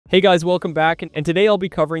Hey guys, welcome back, and today I'll be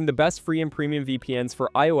covering the best free and premium VPNs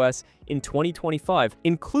for iOS in 2025,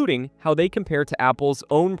 including how they compare to Apple's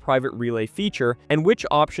own private relay feature and which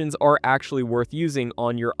options are actually worth using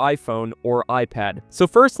on your iPhone or iPad. So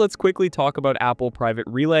first, let's quickly talk about Apple Private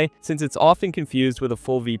Relay, since it's often confused with a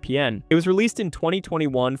full VPN. It was released in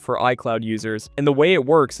 2021 for iCloud users, and the way it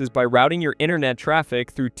works is by routing your internet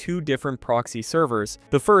traffic through two different proxy servers.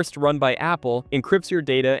 The first, run by Apple, encrypts your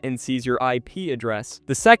data and sees your IP address.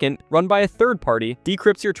 The second, run by a third party,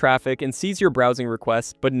 decrypts your traffic and sees your browsing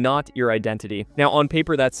requests, but not your identity. Now, on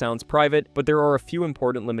paper that sounds private, but there are a few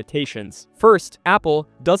important limitations. First, Apple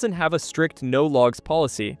doesn't have a strict no logs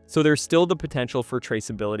policy, so there's still the potential for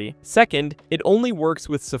traceability. Second, it only works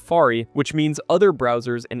with Safari, which means other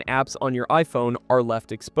browsers and apps on your iPhone are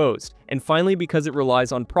left exposed. And finally, because it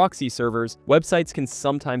relies on proxy servers, websites can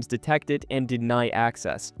sometimes detect it and deny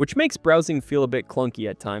access, which makes browsing feel a bit clunky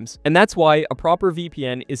at times. And that's why a proper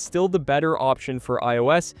VPN is still the better option for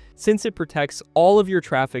iOS, since it protects all of your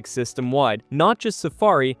traffic system-wide, not just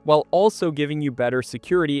Safari, while also giving you better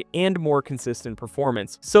security and more consistent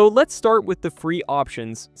performance. So let's start with the free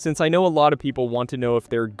options, since I know a lot of people want to know if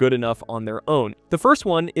they're good enough on their own. The first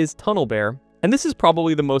one is TunnelBear. And this is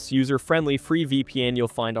probably the most user-friendly free VPN you'll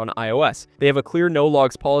find on iOS. They have a clear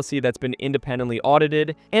no-logs policy that's been independently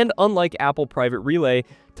audited, and unlike Apple Private Relay,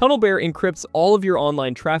 TunnelBear encrypts all of your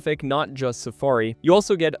online traffic, not just Safari. You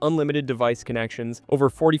also get unlimited device connections, over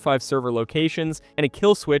 45 server locations, and a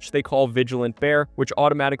kill switch they call Vigilant Bear, which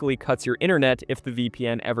automatically cuts your internet if the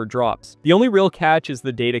VPN ever drops. The only real catch is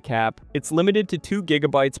the data cap. It's limited to 2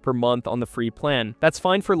 GB per month on the free plan. That's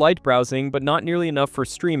fine for light browsing, but not nearly enough for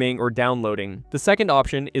streaming or downloading. The second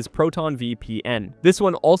option is Proton VPN. This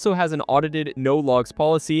one also has an audited no-logs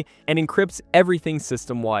policy and encrypts everything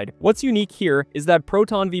system-wide. What's unique here is that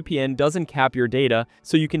Proton VPN doesn't cap your data,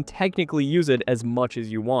 so you can technically use it as much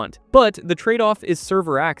as you want. But the trade-off is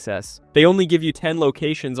server access. They only give you 10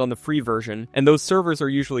 locations on the free version, and those servers are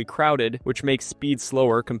usually crowded, which makes speed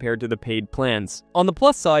slower compared to the paid plans. On the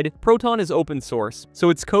plus side, Proton is open source, so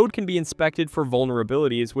its code can be inspected for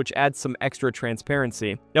vulnerabilities, which adds some extra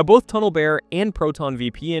transparency. Now, both TunnelBear and Proton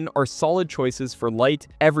VPN are solid choices for light,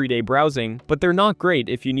 everyday browsing, but they're not great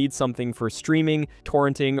if you need something for streaming,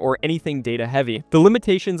 torrenting, or anything data-heavy. The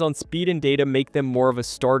limitations on speed and data make them more of a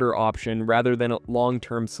starter option rather than a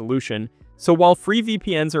long-term solution. So while free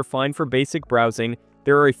VPNs are fine for basic browsing,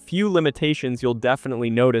 there are a few limitations you'll definitely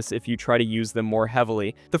notice if you try to use them more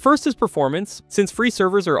heavily. The first is performance. Since free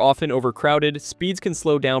servers are often overcrowded, speeds can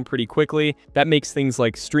slow down pretty quickly. That makes things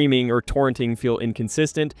like streaming or torrenting feel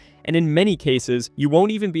inconsistent, and in many cases, you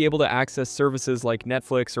won't even be able to access services like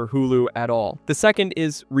Netflix or Hulu at all. The second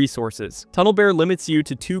is resources. TunnelBear limits you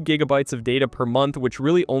to 2 GB of data per month, which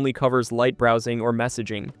really only covers light browsing or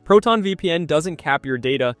messaging. Proton VPN doesn't cap your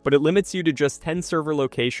data, but it limits you to just 10 server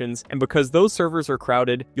locations, and because those servers are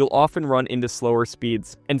crowded, you'll often run into slower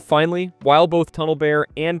speeds. And finally, while both TunnelBear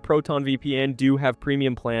and Proton VPN do have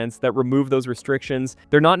premium plans that remove those restrictions,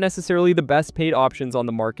 they're not necessarily the best paid options on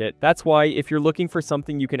the market. That's why, if you're looking for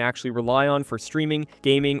something you can actually rely on for streaming,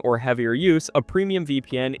 gaming, or heavier use, a premium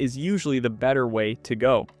VPN is usually the better way to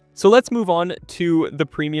go. So let's move on to the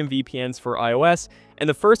premium VPNs for iOS, and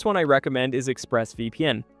the first one I recommend is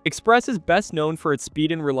ExpressVPN. Express is best known for its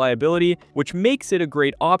speed and reliability, which makes it a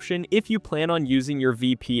great option if you plan on using your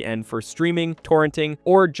VPN for streaming, torrenting,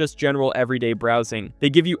 or just general everyday browsing. They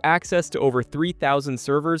give you access to over 3,000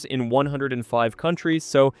 servers in 105 countries,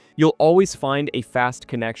 so you'll always find a fast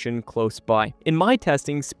connection close by. In my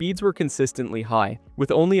testing, speeds were consistently high, with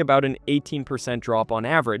only about an 18% drop on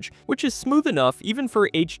average, which is smooth enough even for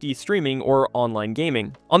HD streaming or online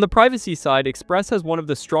gaming. On the privacy side, Express has one of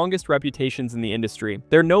the strongest reputations in the industry.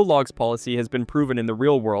 Their no-logs policy has been proven in the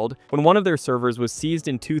real world when one of their servers was seized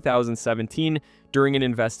in 2017 during an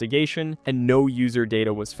investigation and no user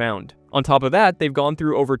data was found. On top of that, they've gone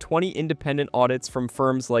through over 20 independent audits from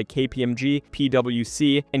firms like KPMG,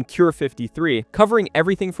 PwC, and Cure53, covering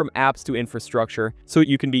everything from apps to infrastructure, so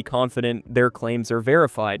you can be confident their claims are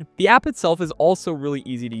verified. The app itself is also really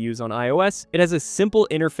easy to use on iOS. It has a simple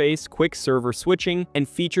interface, quick server switching, and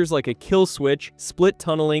features like a kill switch, split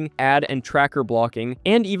tunneling, ad and tracker blocking,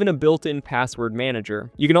 and even a built-in password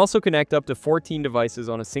manager. You can also connect up to 14 devices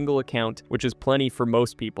on a single account, which is plenty for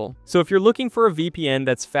most people. So if you're looking for a VPN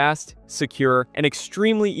that's fast, secure, and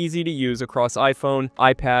extremely easy to use across iPhone,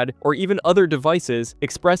 iPad, or even other devices,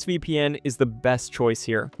 ExpressVPN is the best choice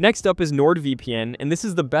here. Next up is NordVPN, and this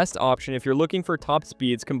is the best option if you're looking for top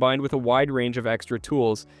speeds combined with a wide range of extra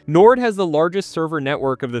tools. Nord has the largest server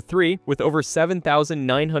network of the three, with over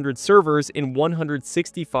 7,900 servers in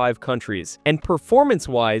 165 countries. And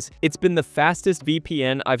performance-wise, it's been the fastest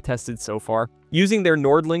VPN I've tested so far. Using their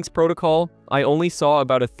NordLynx protocol, I only saw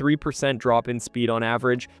about a 3% drop in speed on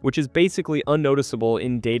average, which is basically unnoticeable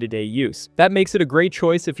in day-to-day use. That makes it a great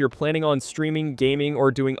choice if you're planning on streaming, gaming,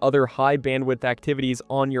 or doing other high-bandwidth activities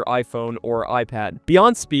on your iPhone or iPad.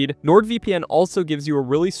 Beyond speed, NordVPN also gives you a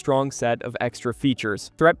really strong set of extra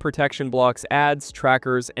features. Threat protection blocks ads,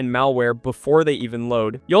 trackers, and malware before they even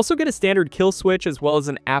load. You also get a standard kill switch as well as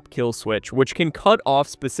an app kill switch, which can cut off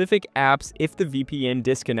specific apps if the VPN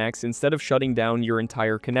disconnects instead of shutting down your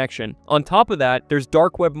entire connection. On top of that, there's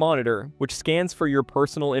Dark Web Monitor, which scans for your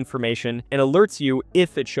personal information and alerts you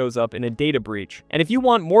if it shows up in a data breach. And if you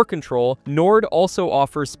want more control, Nord also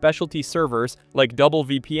offers specialty servers like Double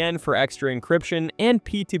VPN for extra encryption and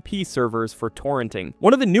P2P servers for torrenting.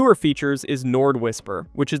 One of the newer features is Nord Whisper,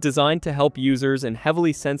 which is designed to help users in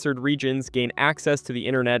heavily censored regions gain access to the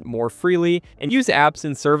internet more freely and use apps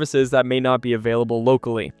and services that may not be available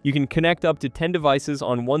locally. You can connect up to 10 devices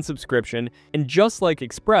on one subscription, and just like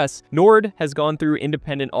Express, Nord has gone through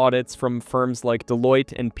independent audits from firms like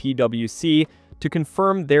Deloitte and PwC to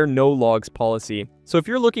confirm their no logs policy. So if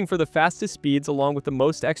you're looking for the fastest speeds along with the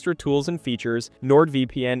most extra tools and features,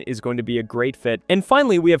 NordVPN is going to be a great fit. And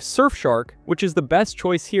finally, we have Surfshark, which is the best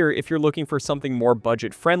choice here if you're looking for something more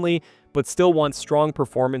budget-friendly, but still want strong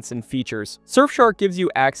performance and features. Surfshark gives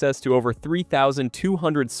you access to over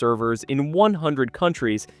 3,200 servers in 100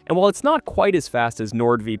 countries, and while it's not quite as fast as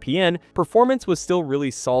NordVPN, performance was still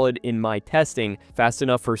really solid in my testing, fast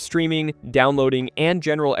enough for streaming, downloading, and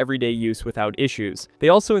general everyday use without issues. They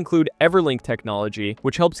also include Everlink technology,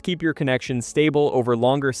 which helps keep your connection stable over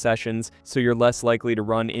longer sessions so you're less likely to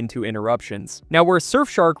run into interruptions. Now, where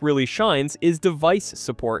Surfshark really shines is device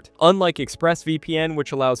support. Unlike ExpressVPN,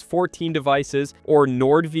 which allows 14 devices, or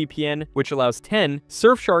NordVPN, which allows 10,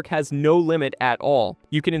 Surfshark has no limit at all.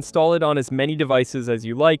 You can install it on as many devices as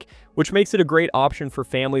you like, which makes it a great option for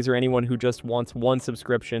families or anyone who just wants one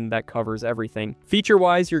subscription that covers everything.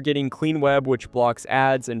 Feature-wise, you're getting Clean Web, which blocks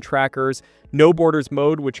ads and trackers, No Borders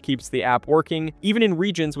mode, which keeps the app working, even in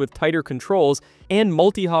regions with tighter controls, and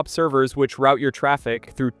multi-hop servers, which route your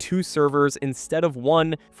traffic through 2 servers instead of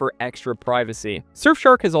 1 for extra privacy.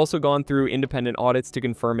 Surfshark has also gone through independent audits to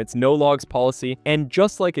confirm its no logs policy, and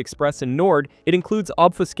just like Express and Nord, it includes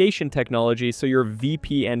obfuscation technology so your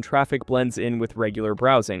VPN traffic blends in with regular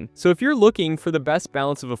browsing. So if you're looking for the best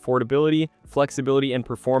balance of affordability, flexibility, and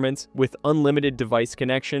performance with unlimited device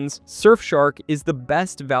connections, Surfshark is the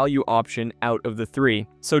best value option out of the three.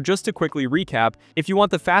 So just to quickly recap, if you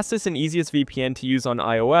want the fastest and easiest VPN to use on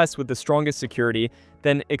iOS with the strongest security,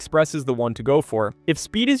 then Express is the one to go for. If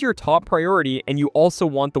speed is your top priority and you also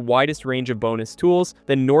want the widest range of bonus tools,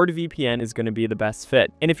 then NordVPN is going to be the best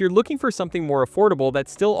fit. And if you're looking for something more affordable that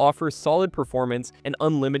still offers solid performance and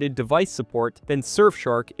unlimited device support, then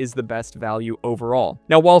Surfshark is the best value overall.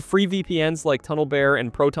 Now, while free VPNs like TunnelBear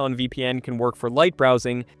and Proton VPN can work for light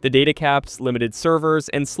browsing, the data caps, limited servers,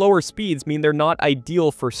 and slower speeds mean they're not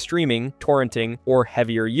ideal for streaming, torrenting, or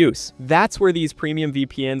heavier use. That's where these premium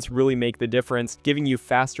VPNs really make the difference, giving you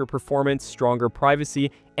faster performance, stronger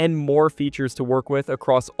privacy, and more features to work with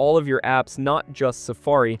across all of your apps, not just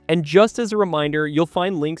Safari. And just as a reminder, you'll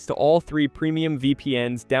find links to all 3 premium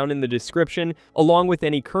VPNs down in the description, along with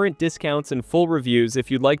any current discounts and full reviews if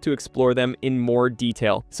you'd like to explore them in more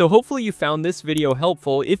detail. So hopefully you found this video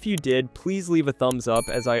helpful. If you did, please leave a thumbs up,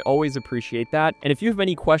 as I always appreciate that. And if you have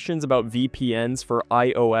any questions about VPNs for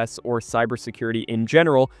iOS or cybersecurity in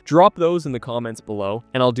general, drop those in the comments below,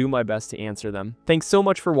 and I'll do my best to answer them. Thanks so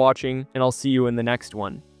much for watching, and I'll see you in the next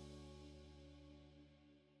one.